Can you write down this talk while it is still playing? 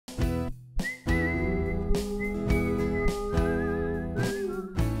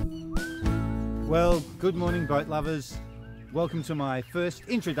Well, good morning boat lovers. Welcome to my first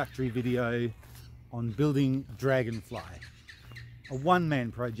introductory video on building Dragonfly, a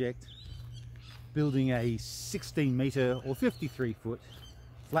one-man project building a 16 metre or 53 foot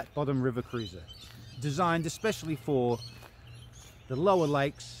flat bottom river cruiser designed especially for the lower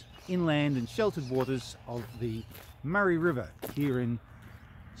lakes, inland and sheltered waters of the Murray River here in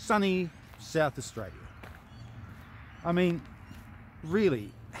sunny South Australia. I mean,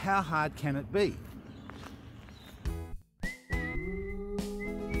 really, how hard can it be?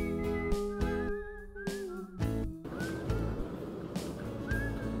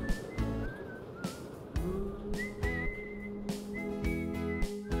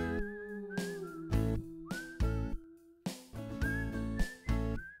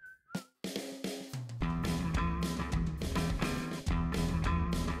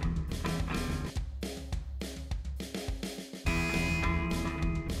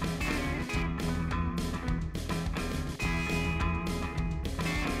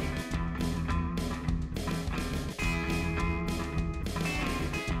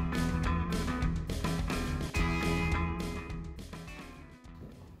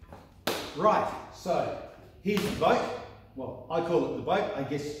 Right, so here's the boat. Well, I call it the boat. I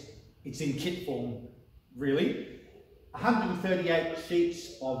guess it's in kit form, really. 138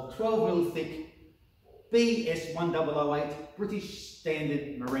 sheets of 12mm thick BS 1008 British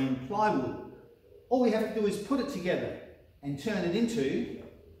Standard Marine plywood. All we have to do is put it together and turn it into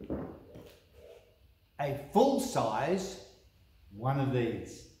a full-size one of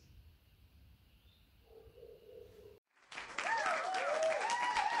these.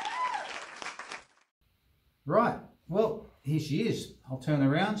 Right, well, here she is. I'll turn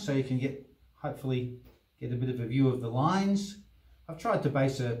around so you can hopefully get a bit of a view of the lines. I've tried to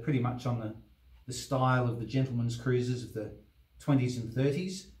base her pretty much on the style of the gentleman's cruisers of the 20s and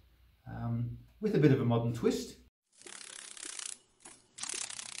 30s, with a bit of a modern twist.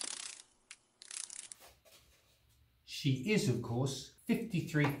 She is, of course,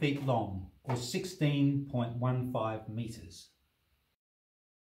 53 feet long, or 16.15 metres.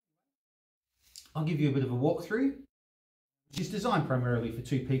 I'll give you a bit of a walkthrough, which is designed primarily for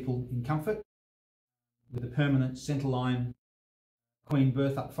two people in comfort, with a permanent centerline queen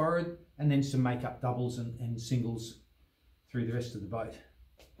berth up forward, and then some make-up doubles and singles through the rest of the boat.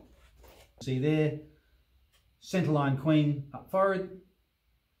 See there, centerline queen up forward,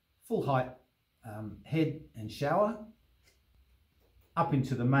 full height head and shower, up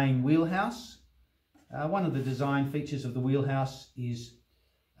into the main wheelhouse. One of the design features of the wheelhouse is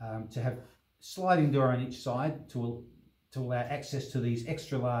to have sliding door on each side to allow access to these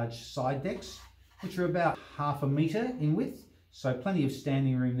extra large side decks, which are about 1/2 metre in width, so plenty of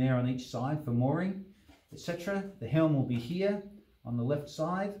standing room there on each side for mooring, etc. The helm will be here on the left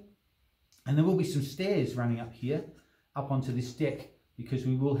side, and there will be some stairs running up here up onto this deck because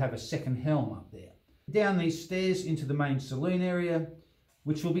we will have a second helm up there. Down these stairs into the main saloon area,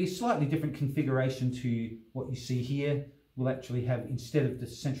 which will be a slightly different configuration to what you see here. We'll actually have, instead of the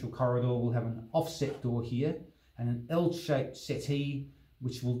central corridor, we'll have an offset door here and an L-shaped settee,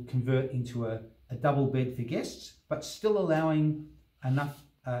 which will convert into a double bed for guests, but still allowing enough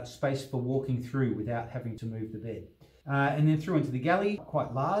space for walking through without having to move the bed. And then through into the galley,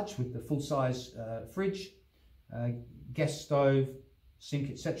 quite large, with the full-size fridge, gas stove, sink,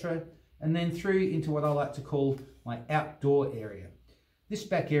 etc. And then through into what I like to call my outdoor area. This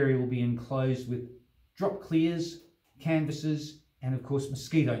back area will be enclosed with drop clears, canvases, and of course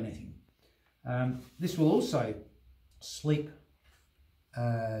mosquito netting. This will also sleep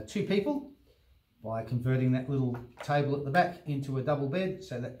two people by converting that little table at the back into a double bed,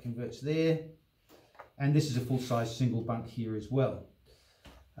 so that converts there. And this is a full-size single bunk here as well.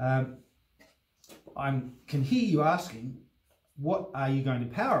 I can hear you asking, what are you going to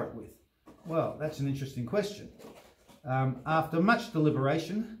power it with? Well, that's an interesting question. After much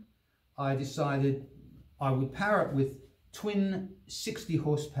deliberation, I decided I would power it with twin 60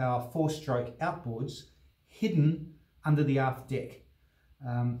 horsepower 4-stroke outboards hidden under the aft deck.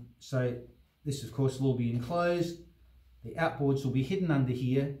 So this of course will all be enclosed. The outboards will be hidden under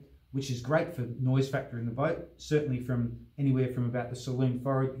here, which is great for noise factor in the boat. Certainly from anywhere from about the saloon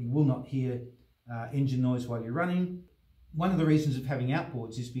forward, you will not hear engine noise while you're running. One of the reasons of having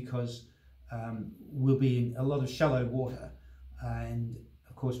outboards is because we'll be in a lot of shallow water, and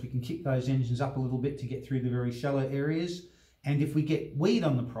of course we can kick those engines up a little bit to get through the very shallow areas. And if we get weed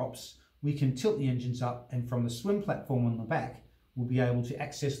on the props, we can tilt the engines up, and from the swim platform on the back, we'll be able to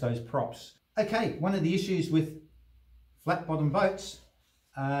access those props. Okay, one of the issues with flat bottom boats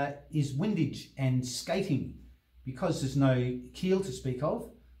is windage and skating. Because there's no keel to speak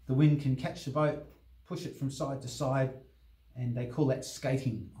of, The wind can catch the boat, push it from side to side, and they call that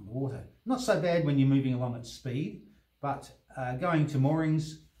skating on the water. Not so bad when you're moving along at speed, but going to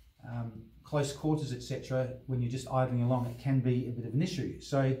moorings, close quarters, etc., when you're just idling along, it can be a bit of an issue.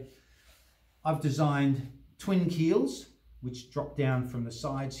 So I've designed twin keels, which drop down from the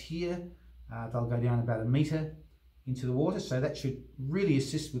sides here. They'll go down about 1 metre into the water, so that should really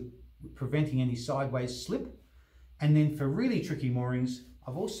assist with preventing any sideways slip. And then for really tricky moorings,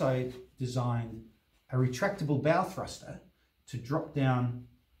 I've also designed a retractable bow thruster to drop down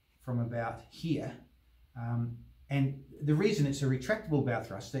from about here. And the reason it's a retractable bow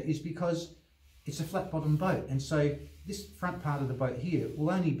thruster is because it's a flat bottom boat. And so this front part of the boat here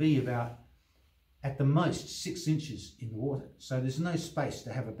will only be about, at the most, 6 inches in the water. So there's no space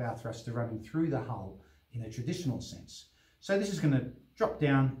to have a bow thruster running through the hull in a traditional sense. So this is going to drop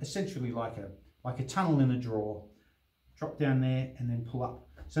down essentially like a tunnel in a drawer, drop down there and then pull up.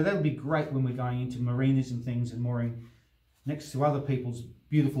 So that'll be great when we're going into marinas and things and mooring next to other people's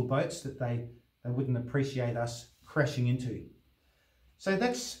beautiful boats that they wouldn't appreciate us crashing into. So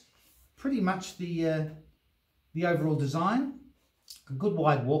that's pretty much the overall design. A good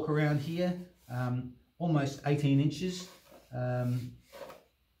wide walk around here, almost 18 inches,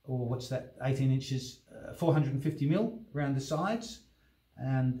 or what's that, 18 inches, 450 mil around the sides,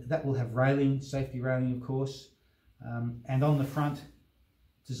 and that will have railing, safety railing of course, and on the front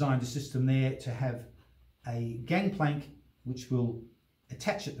designed a system there to have a gangplank which will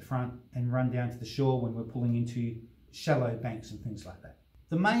attach at the front and run down to the shore when we're pulling into shallow banks and things like that.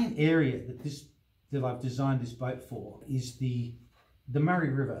 The main area that I've designed this boat for is the Murray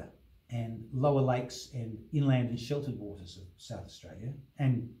River and lower lakes and inland and sheltered waters of South Australia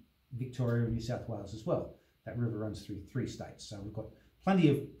and Victoria and New South Wales as well. That river runs through 3 states, so we've got plenty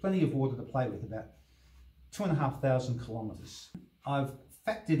of water to play with, about 2,500 kilometres. I've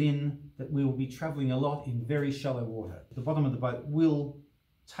factored in that we will be travelling a lot in very shallow water. The bottom of the boat will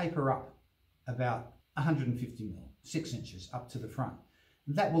taper up about 150 mil, 6 inches up to the front.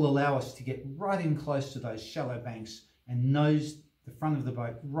 That will allow us to get right in close to those shallow banks and nose the front of the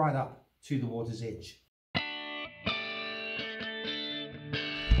boat right up to the water's edge.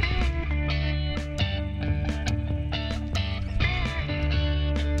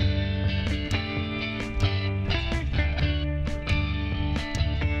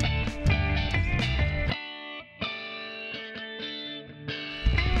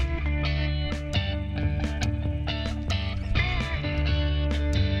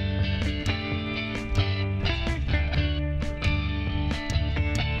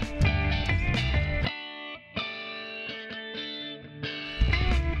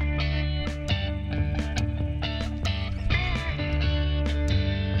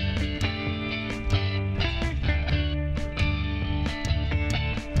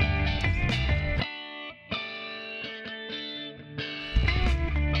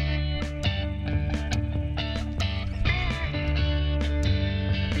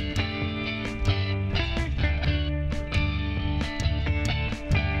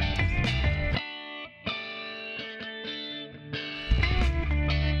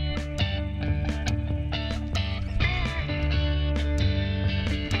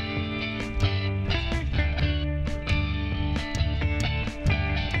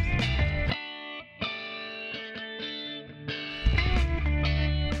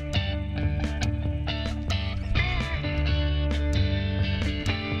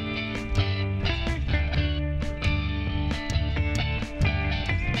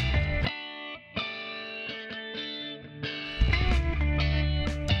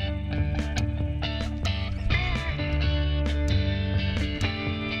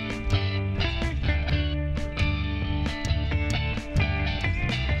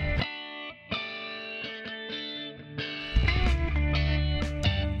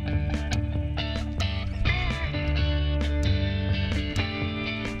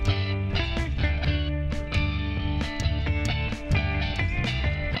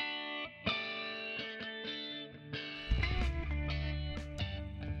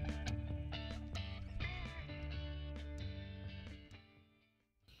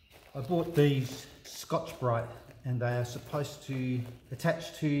 I bought these Scotch-Brite and they are supposed to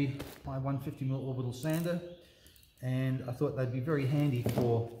attach to my 150mm orbital sander, and I thought they'd be very handy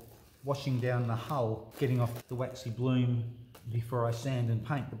for washing down the hull, getting off the waxy bloom before I sand and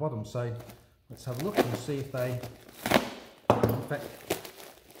paint the bottom. So let's have a look and see if they in fact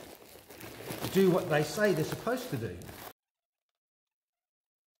do what they say they're supposed to do.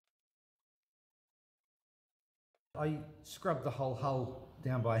 I scrubbed the whole hull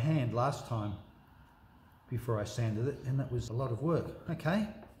down by hand last time before I sanded it, and that was a lot of work. Okay,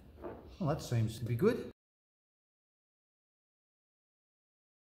 Well, that seems to be good.